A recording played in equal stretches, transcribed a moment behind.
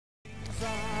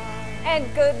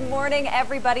And good morning,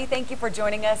 everybody. Thank you for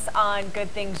joining us on Good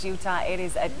Things Utah. It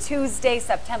is a Tuesday,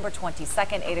 September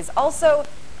 22nd. It is also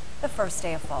the first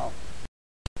day of fall.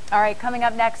 All right, coming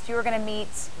up next, you are going to meet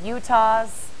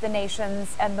Utah's, the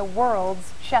nation's, and the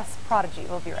world's chess prodigy.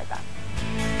 We'll be right back.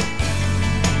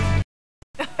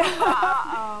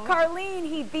 Carlene,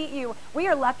 he beat you. We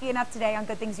are lucky enough today on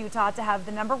Good Things Utah to have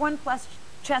the #1 plus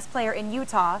chess player in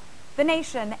Utah, the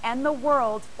nation, and the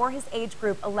world for his age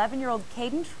group, 11-year-old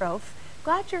Kayden.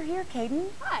 Glad you're here, Kayden.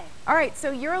 Hi. All right,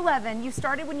 so you're 11. You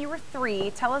started when you were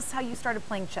 3. Tell us how you started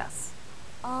playing chess.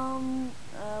 When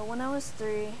I was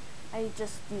 3, I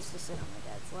just used to sit on my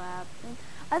dad's lap. And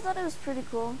I thought it was pretty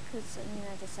cool because,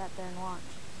 I just sat there and watched.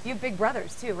 You have big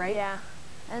brothers too, right? Yeah.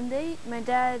 And my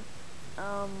dad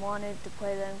wanted to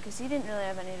play them because he didn't really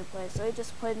have any to play, so he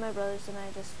just played my brothers and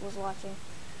I just was watching.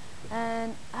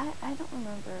 And I don't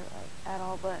remember at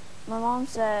all, but my mom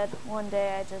said one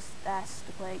day I just asked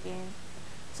to play a game.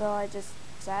 So I just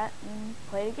sat and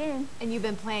played a game. And you've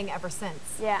been playing ever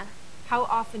since? Yeah. How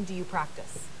often do you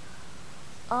practice?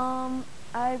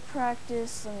 I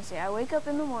practice, let me see, I wake up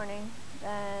in the morning,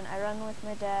 then I run with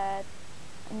my dad,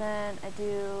 and then I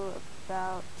do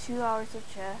about 2 hours of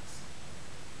chess.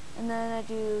 And then I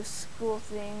do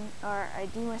I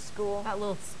do my school. That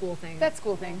little school thing. That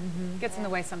school thing gets in the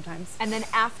way sometimes. And then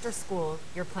after school,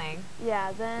 you're playing?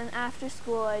 Yeah, then after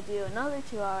school I do another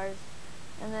 2 hours,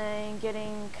 and then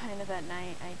getting kind of at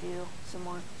night I do some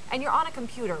more. And you're on a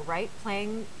computer, right?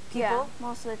 Playing people? Yeah,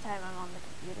 most of the time I'm on the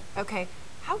computer. Okay.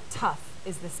 How tough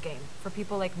is this game for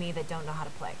people like me that don't know how to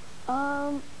play?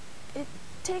 It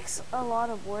takes a lot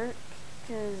of work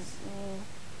because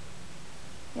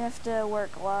you have to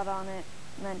work a lot on it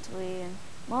mentally, and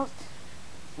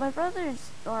my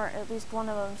brothers, or at least one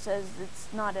of them, says it's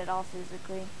not at all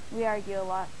physically. We argue a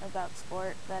lot about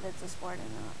sport, that it's a sport or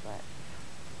not, but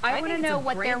I want to think it's know a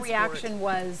what their brain reaction sport.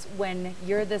 was when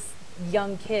you're this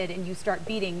young kid and you start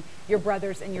beating your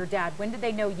brothers and your dad. When did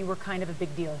they know you were kind of a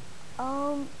big deal?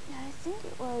 I think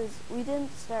it was, we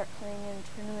didn't start playing in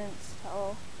tournaments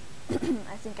till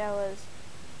I think I was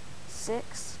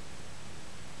 6.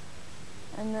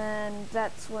 And then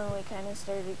that's when we kind of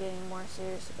started getting more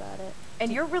serious about it.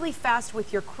 And you're really fast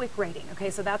with your quick rating, okay?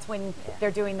 So that's when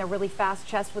they're doing the really fast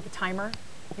chess with the timer.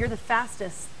 You're the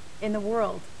fastest in the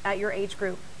world at your age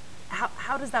group.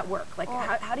 How does that work? Like,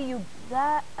 how do you...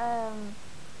 That,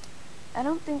 I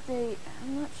don't think they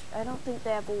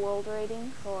have a world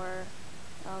rating for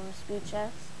speed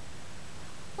chess.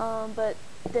 But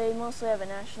they mostly have a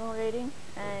national rating.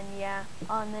 And yeah,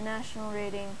 on the national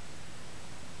rating,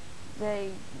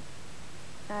 I'm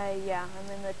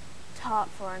in the top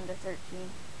for under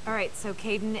 13. All right, so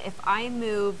Kayden, if I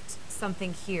moved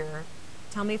something here,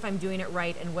 tell me if I'm doing it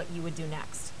right and what you would do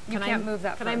next. You can't move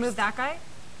that Can I move that guy?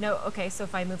 No, okay, so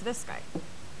if I move this guy.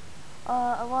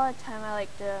 A lot of time I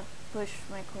like to push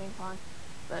my queen pawn,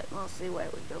 but mostly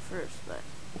white would go first, but.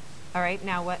 All right,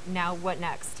 now what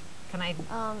next? Can I?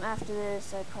 After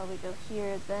this, I'd probably go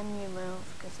here, then you move,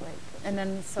 because white goes. And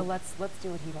then, so let's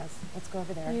do what he does. Let's go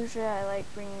over there. Usually I like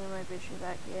bringing my bishop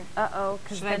back here. Uh-oh.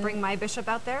 Should I bring my bishop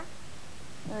out there?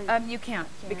 You can't,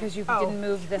 because you didn't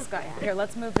move this guy. Here,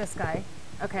 let's move this guy.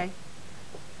 Okay.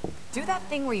 Do that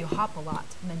thing where you hop a lot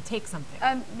and then take something.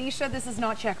 Nisha, this is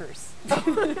not checkers.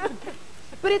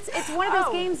 But it's one of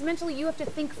those games mentally you have to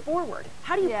think forward.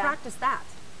 How do you practice that?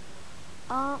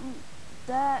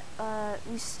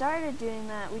 We started doing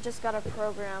that. We just got a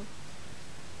program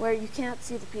where you can't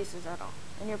see the pieces at all.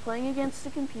 And you're playing against the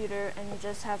computer and you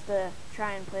just have to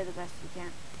try and play the best you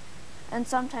can. And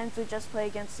sometimes we just play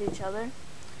against each other.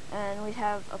 And we'd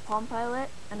have a Palm Pilot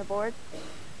and a board.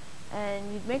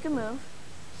 And you'd make a move.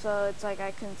 So it's like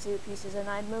I couldn't see the pieces, and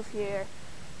I'd move here,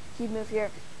 he'd move here,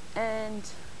 and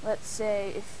let's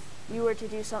say if you were to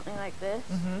do something like this,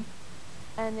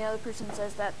 and the other person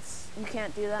says you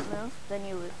can't do that move, then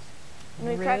you lose. And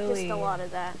we practiced a lot of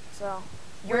that, so.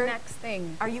 Your next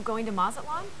thing. Are you going to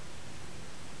Mazatlan?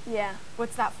 Yeah.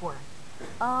 What's that for?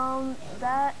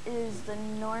 That is the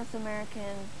North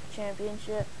American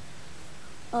Championship.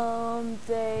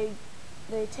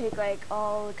 They take like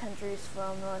all the countries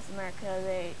from North America.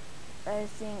 I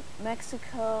think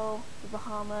Mexico, the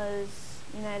Bahamas,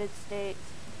 United States,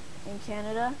 and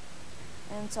Canada.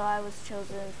 And so I was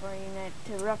chosen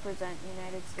to represent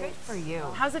United States. Good for you.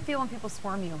 How's it feel when people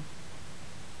swarm you?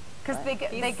 Because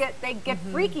they get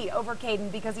freaky over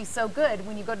Kayden because he's so good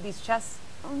when you go to these chess.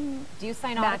 Do you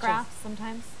sign matches. autographs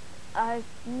sometimes?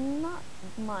 Not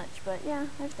much, but yeah,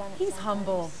 I've done it. He's sometimes.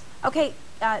 humble. Okay,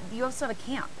 you also have a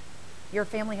camp. Your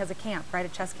family has a camp, right? A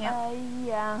chess camp?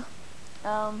 Yeah.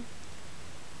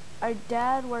 our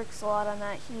dad works a lot on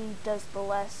that. He does the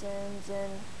lessons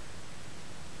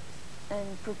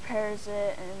and prepares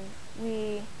it, and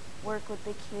we work with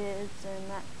the kids,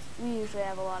 and we usually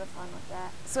have a lot of fun with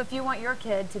that. So if you want your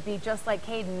kid to be just like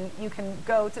Kayden, you can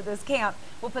go to this camp.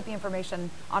 We'll put the information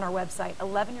on our website.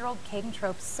 11-year-old Kayden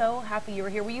Trope, so happy you were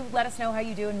here. Will you let us know how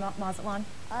you do in Mazatlan?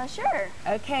 Sure.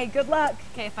 Okay, good luck.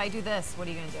 Okay, if I do this, what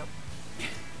are you going to do?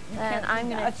 And I'm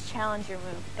going to challenge your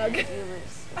move. Okay. You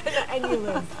lose. And you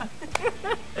lose.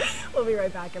 We'll be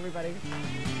right back, everybody.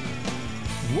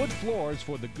 Wood floors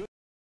for the good.